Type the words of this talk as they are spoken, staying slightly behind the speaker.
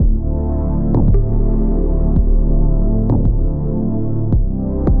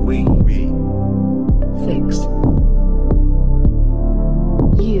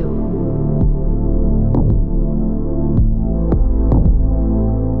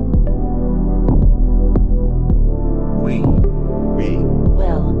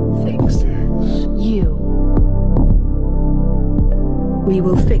We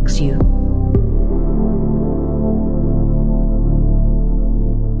will fix you.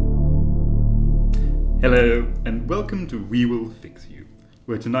 Hello, and welcome to We Will Fix You,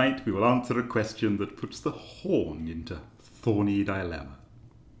 where tonight we will answer a question that puts the horn into thorny dilemma.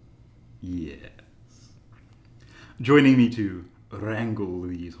 Yes. Joining me to wrangle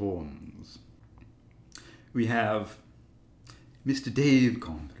these horns, we have Mr. Dave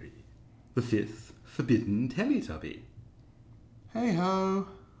Convery, the fifth forbidden Teletubby. Hey ho!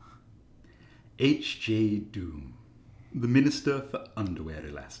 H.J. Doom, the Minister for Underwear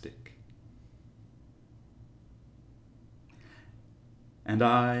Elastic. And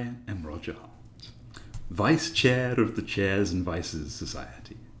I am Roger Hart, Vice Chair of the Chairs and Vices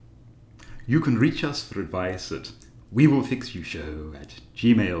Society. You can reach us for advice at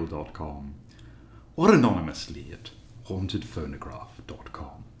wewillfixyoushow@gmail.com or anonymously at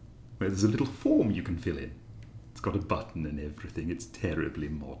hauntedphonograph.com, where there's a little form you can fill in. It's got a button and everything. It's terribly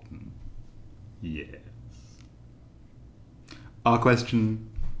modern. Yes. Our question,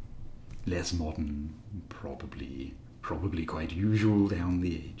 less modern, probably quite usual down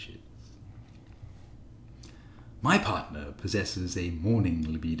the ages. My partner possesses a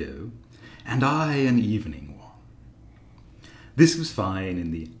morning libido, and I an evening one. This was fine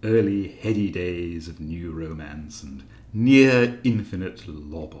in the early heady days of new romance and near infinite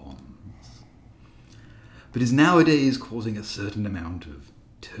lob-ons, but is nowadays causing a certain amount of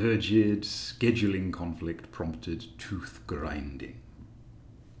turgid, scheduling conflict prompted tooth grinding.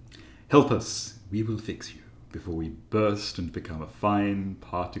 Help us, we will fix you, before we burst and become a fine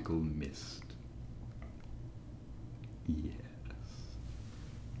particle mist. Yes.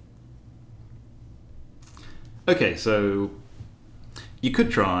 Okay, so you could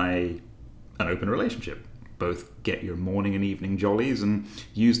try an open relationship. Both get your morning and evening jollies and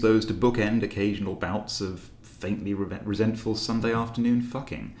use those to bookend occasional bouts of faintly resentful Sunday afternoon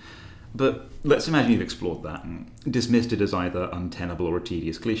fucking. But let's imagine you've explored that and dismissed it as either untenable or a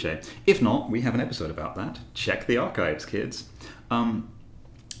tedious cliche. If not, we have an episode about that. Check the archives, kids.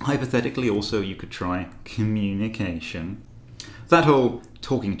 Hypothetically, also, you could try communication. That whole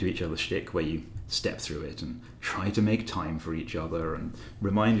talking to each other shtick where you step through it and try to make time for each other and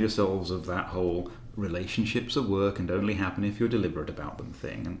remind yourselves of that whole relationships are work and only happen if you're deliberate about them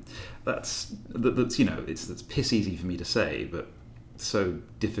thing. And that's piss easy for me to say, but so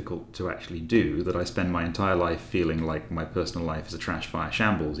difficult to actually do that I spend my entire life feeling like my personal life is a trash fire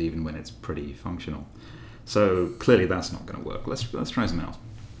shambles even when it's pretty functional. So clearly that's not going to work. Let's try something else.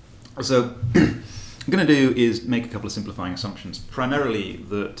 So what I'm going to do is make a couple of simplifying assumptions, primarily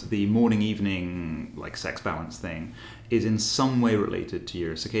that the morning-evening sex balance thing is in some way related to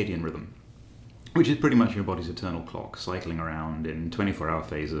your circadian rhythm, which is pretty much your body's eternal clock, cycling around in 24-hour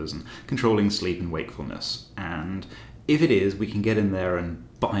phases and controlling sleep and wakefulness. And if it is, we can get in there and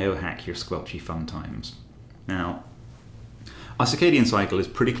biohack your squelchy fun times. Now, our circadian cycle is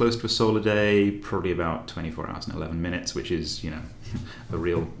pretty close to a solar day, probably about 24 hours and 11 minutes, which is, a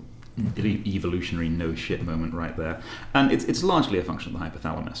real evolutionary no-shit moment right there. And it's largely a function of the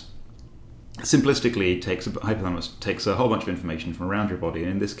hypothalamus. Simplistically, hypothalamus takes a whole bunch of information from around your body,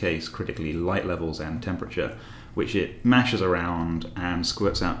 and in this case, critically, light levels and temperature, which it mashes around and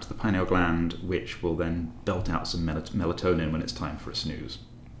squirts out to the pineal gland, which will then belt out some melatonin when it's time for a snooze.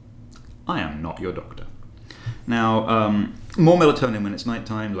 I am not your doctor. Now, more melatonin when it's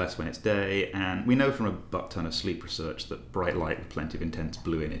nighttime, less when it's day, and we know from a butt ton of sleep research that bright light with plenty of intense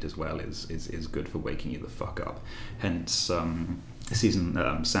blue in it as well is good for waking you the fuck up. Hence,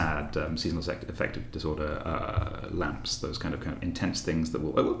 seasonal affective disorder lamps, those kind of intense things that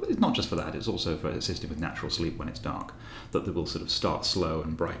will, it's not just for that, it's also for assisting with natural sleep when it's dark, that they will sort of start slow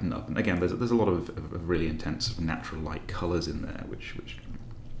and brighten up. And again, there's a lot of really intense natural light colours in there which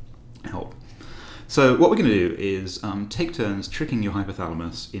help. So what we're going to do is take turns tricking your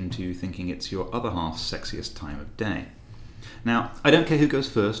hypothalamus into thinking it's your other half's sexiest time of day. Now, I don't care who goes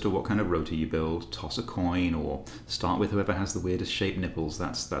first or what kind of rota you build, toss a coin or start with whoever has the weirdest shaped nipples,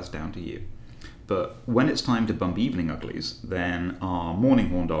 that's down to you. But when it's time to bump evening uglies, then our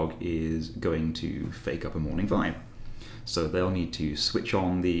morning horn dog is going to fake up a morning vibe. So they'll need to switch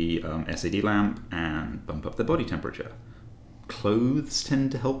on the SAD lamp and bump up their body temperature. Clothes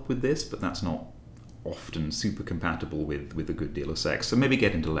tend to help with this, but that's not often super compatible with a good deal of sex, so maybe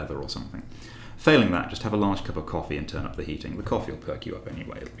get into leather or something. Failing that, just have a large cup of coffee and turn up the heating. The coffee will perk you up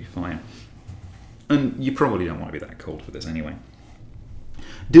anyway, it'll be fine. And you probably don't want to be that cold for this anyway.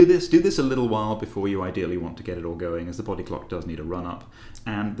 Do this a little while before you ideally want to get it all going, as the body clock does need a run-up,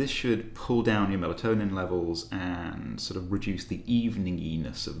 and this should pull down your melatonin levels and sort of reduce the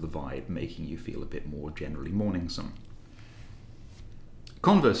evening-iness of the vibe, making you feel a bit more generally morningsome.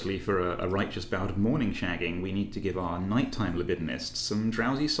 Conversely, for a righteous bout of morning shagging, we need to give our nighttime libidinists some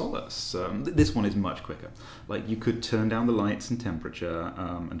drowsy solace. This one is much quicker. Like, you could turn down the lights and temperature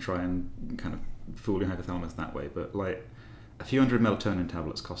and try and kind of fool your hypothalamus that way, but like a few hundred melatonin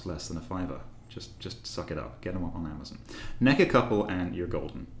tablets cost less than a fiver. Just suck it up. Get them on Amazon. Neck a couple and you're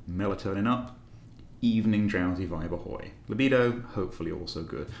golden. Melatonin up, evening drowsy vibe ahoy. Libido, hopefully also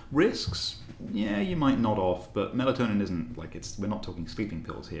good. Risks, yeah, you might nod off, but melatonin isn't like we're not talking sleeping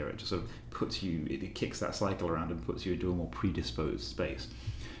pills here. It just sort of puts you, it kicks that cycle around and puts you into a more predisposed space.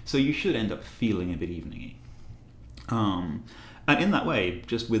 So you should end up feeling a bit evening-y. And in that way,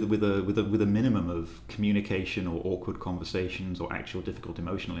 just with a minimum of communication or awkward conversations or actual difficult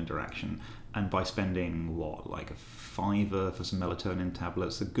emotional interaction, and by spending like a $5 for some melatonin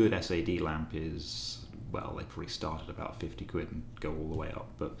tablets, a good SAD lamp is, well, they probably start at about 50 quid and go all the way up.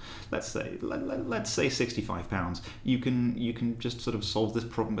 But let's say £65. You can just sort of solve this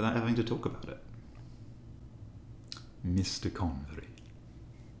problem without having to talk about it. Mr. Convery.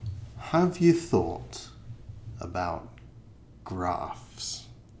 Have you thought about graphs?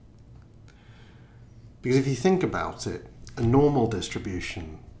 Because if you think about it, a normal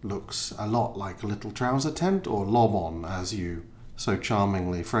distribution looks a lot like a little trouser tent, or lob-on, as you so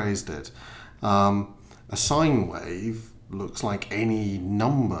charmingly phrased it. A sine wave looks like any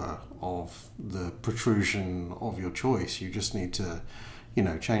number of the protrusion of your choice. You just need to,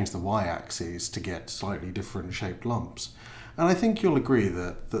 change the y-axis to get slightly different shaped lumps. And I think you'll agree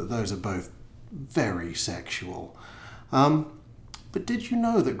that those are both very sexual. But did you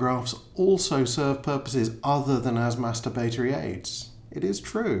know that graphs also serve purposes other than as masturbatory aids? It is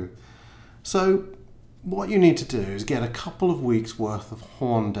true. So what you need to do is get a couple of weeks worth of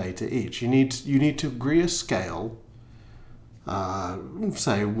horn data each. You need to agree a scale,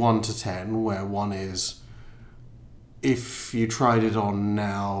 say 1 to 10, where 1 is, if you tried it on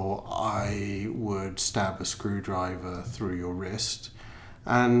now, I would stab a screwdriver through your wrist,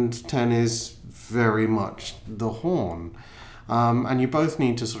 and 10 is very much the horn. And you both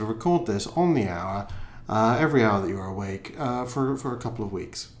need to sort of record this on the hour, every hour that you're awake, for a couple of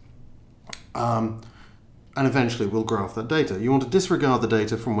weeks. And eventually we'll graph that data. You want to disregard the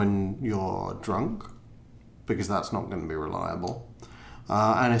data from when you're drunk, because that's not going to be reliable.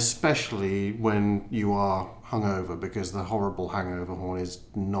 And especially when you are hungover, because the horrible hangover horn is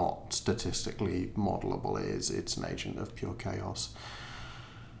not statistically modelable. It's an agent of pure chaos.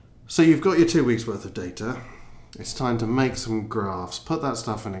 So you've got your 2 weeks worth of data. It's time to make some graphs. Put that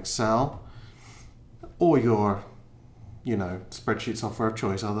stuff in Excel or your, spreadsheet software of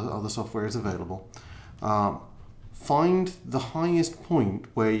choice. Other software is available. Find the highest point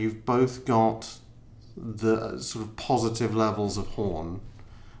where you've both got the sort of positive levels of horn.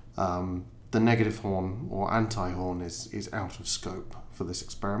 The negative horn or anti-horn is out of scope for this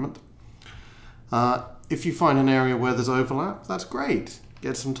experiment. If you find an area where there's overlap, that's great.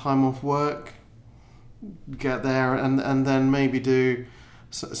 Get some time off work, get there, and then maybe do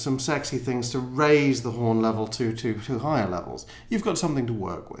some sexy things to raise the horn level to higher levels. You've got something to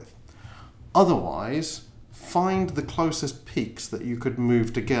work with. Otherwise, find the closest peaks that you could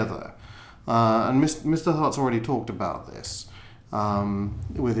move together. And Mr. Hart's already talked about this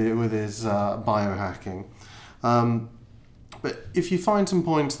with his biohacking. But if you find some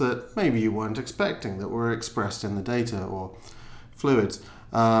points that maybe you weren't expecting that were expressed in the data or fluids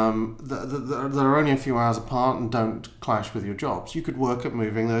that are only a few hours apart and don't clash with your jobs, you could work at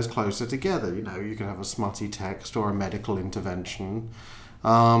moving those closer together. You could have a smutty text or a medical intervention,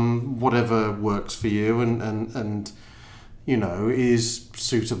 whatever works for you and is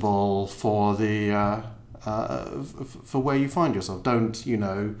suitable for the for where you find yourself. Don't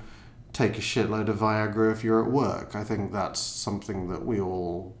take a shitload of Viagra if you're at work. I think that's something that we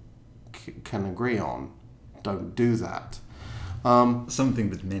all can agree on. Don't do that. Something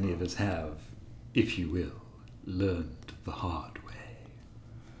that many of us have, if you will, learned the hard way.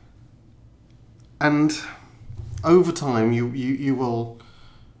 And over time, you will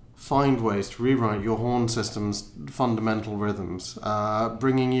find ways to rewrite your horn system's fundamental rhythms,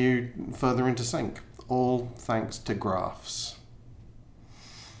 bringing you further into sync, all thanks to graphs.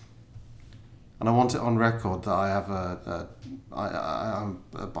 And I want it on record that I have I'm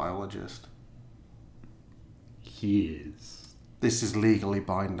a biologist. He is. This is legally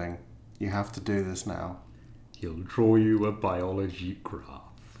binding. You have to do this now. He'll draw you a biology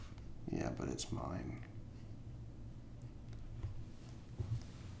graph. Yeah, but it's mine.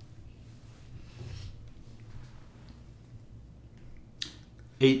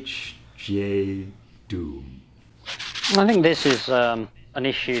 H.J. Doom. I think this is an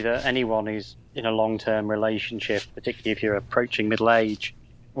issue that anyone who's in a long-term relationship, particularly if you're approaching middle age,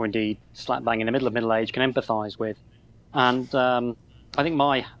 or indeed slap bang in the middle of middle age, can empathise with. And I think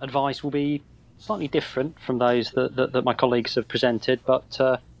my advice will be slightly different from those that my colleagues have presented, but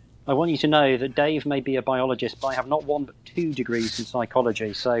I want you to know that Dave may be a biologist, but I have not 1 but 2 degrees in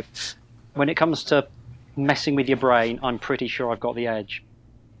psychology. So when it comes to messing with your brain, I'm pretty sure I've got the edge.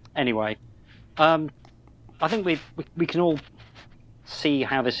 Anyway, I think we can all see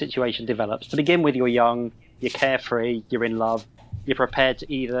how this situation develops. To begin with, you're young, you're carefree, you're in love, you're prepared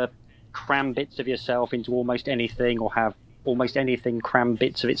to either cram bits of yourself into almost anything or have almost anything cram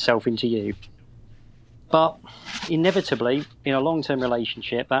bits of itself into you. But inevitably, in a long-term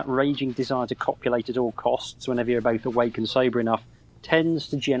relationship, that raging desire to copulate at all costs, whenever you're both awake and sober enough, tends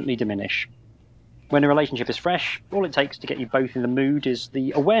to gently diminish. When a relationship is fresh, all it takes to get you both in the mood is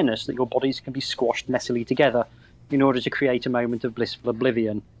the awareness that your bodies can be squashed messily together in order to create a moment of blissful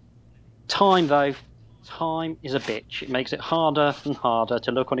oblivion. Time, though, time is a bitch. It makes it harder and harder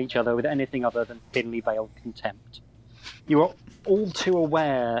to look on each other with anything other than thinly veiled contempt. You are all too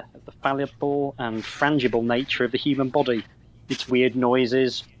aware of the fallible and frangible nature of the human body, its weird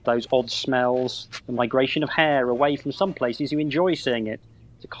noises, those odd smells, the migration of hair away from some places you enjoy seeing it,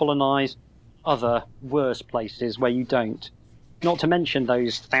 to colonise other, worse places where you don't. Not to mention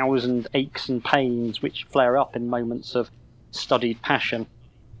those 1,000 aches and pains which flare up in moments of studied passion.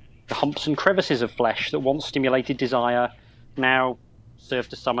 The humps and crevices of flesh that once stimulated desire now serve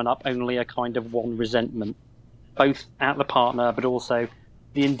to summon up only a kind of wan resentment, both at the partner but also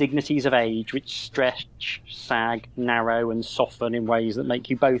the indignities of age which stretch, sag, narrow and soften in ways that make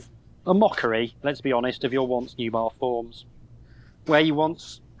you both a mockery, let's be honest, of your once nubile forms. Where you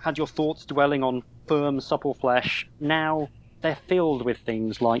once had your thoughts dwelling on firm, supple flesh, now they're filled with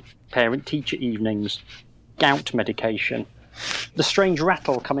things like parent-teacher evenings, gout medication, the strange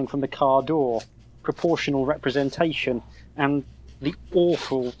rattle coming from the car door, proportional representation, and the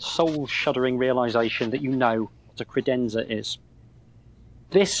awful, soul-shuddering realisation that you know what a credenza is.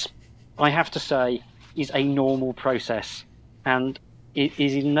 This, I have to say, is a normal process, and it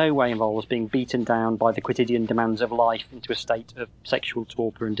is in no way involves being beaten down by the quotidian demands of life into a state of sexual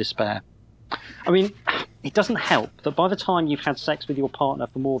torpor and despair. I mean, it doesn't help that by the time you've had sex with your partner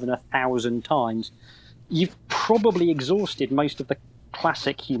for more than 1,000 times, you've probably exhausted most of the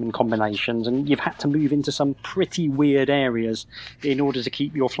classic human combinations, and you've had to move into some pretty weird areas in order to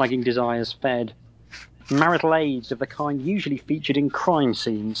keep your flagging desires fed. Marital aids of the kind usually featured in crime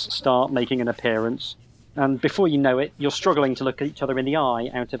scenes start making an appearance, and before you know it, you're struggling to look at each other in the eye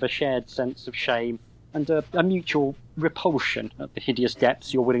out of a shared sense of shame and a mutual repulsion at the hideous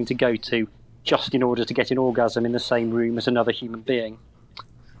depths you're willing to go to just in order to get an orgasm in the same room as another human being.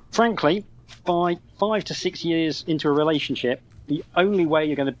 Frankly, by 5 to 6 years into a relationship, the only way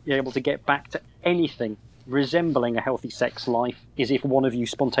you're going to be able to get back to anything resembling a healthy sex life is if one of you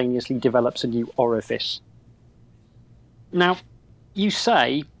spontaneously develops a new orifice. Now, you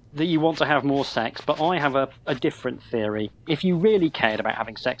say that you want to have more sex, but I have a different theory. If you really cared about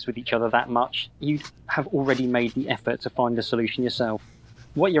having sex with each other that much, you'd have already made the effort to find the solution yourself.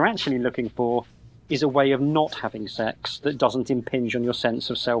 What you're actually looking for is a way of not having sex that doesn't impinge on your sense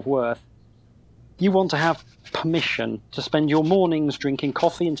of self-worth. You want to have permission to spend your mornings drinking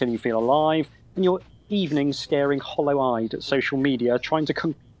coffee until you feel alive, and your evenings staring hollow-eyed at social media, trying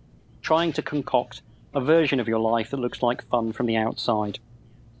to concoct a version of your life that looks like fun from the outside.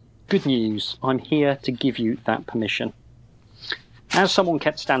 Good news, I'm here to give you that permission. As someone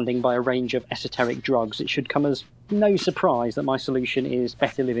kept standing by a range of esoteric drugs, it should come as no surprise that my solution is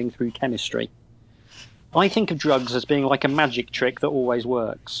better living through chemistry. I think of drugs as being like a magic trick that always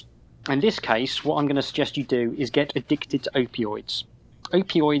works. In this case, what I'm going to suggest you do is get addicted to opioids.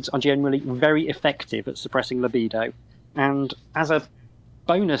 Opioids are generally very effective at suppressing libido, and as a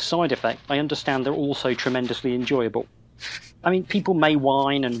bonus side effect, I understand they're also tremendously enjoyable. I mean, people may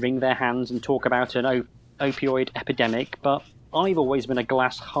whine and wring their hands and talk about an opioid epidemic, but I've always been a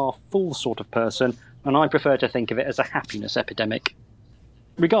glass half full sort of person, and I prefer to think of it as a happiness epidemic.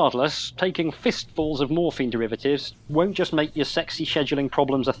 Regardless, taking fistfuls of morphine derivatives won't just make your sexy scheduling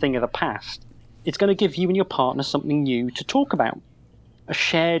problems a thing of the past. It's going to give you and your partner something new to talk about. A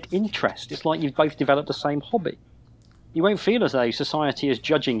shared interest. It's like you've both developed the same hobby. You won't feel as though society is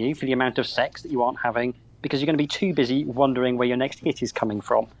judging you for the amount of sex that you aren't having, because you're going to be too busy wondering where your next hit is coming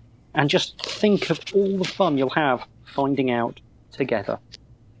from. And just think of all the fun you'll have finding out together.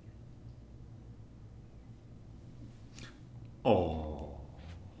 Oh.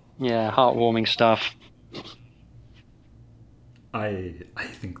 Yeah, heartwarming stuff. I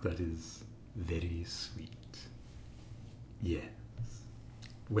think that is very sweet. Yes.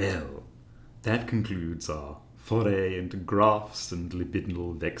 Well, that concludes our foray into graphs and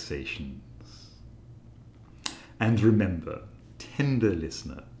libidinal vexations. And remember, tender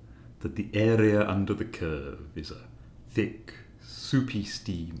listener, that the area under the curve is a thick, soupy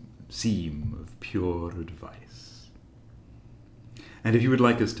seam of pure advice. And if you would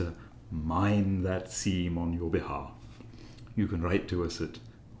like us to mine that seam on your behalf, you can write to us at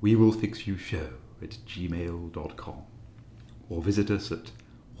wewillfixyoushow@gmail.com or visit us at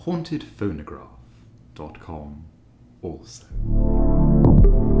hauntedphonograph.com also.